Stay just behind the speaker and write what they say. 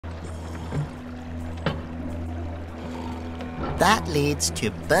That leads to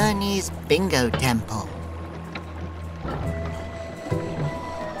Bernie's Bingo Temple.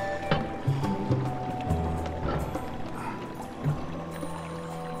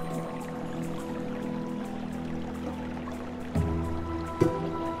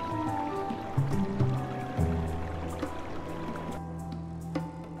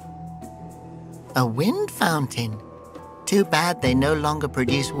 A wind fountain. Too bad they no longer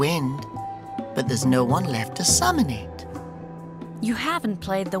produce wind, but there's no one left to summon it. You haven't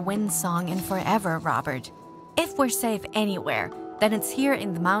played the wind song in forever, Robert. If we're safe anywhere, then it's here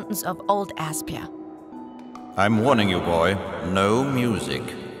in the mountains of Old Aspia. I'm warning you, boy. No music.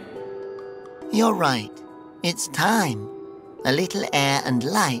 You're right. It's time. A little air and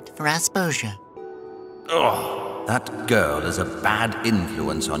light for Asposia. Ugh, that girl is a bad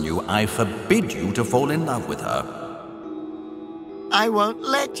influence on you. I forbid you to fall in love with her. I won't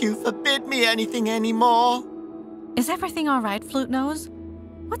let you forbid me anything anymore. Is everything all right, Flute Nose?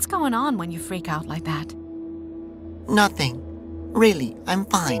 What's going on when you freak out like that? Nothing. Really, I'm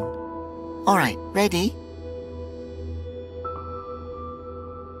fine. All right, ready?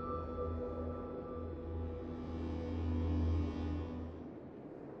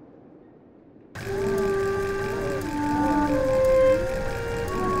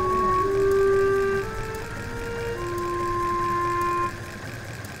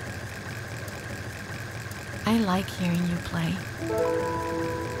 I like hearing you play.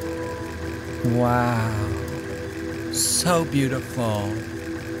 Wow. So beautiful.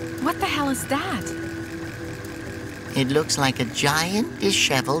 What the hell is that? It looks like a giant,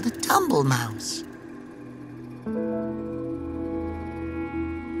 disheveled tumble mouse.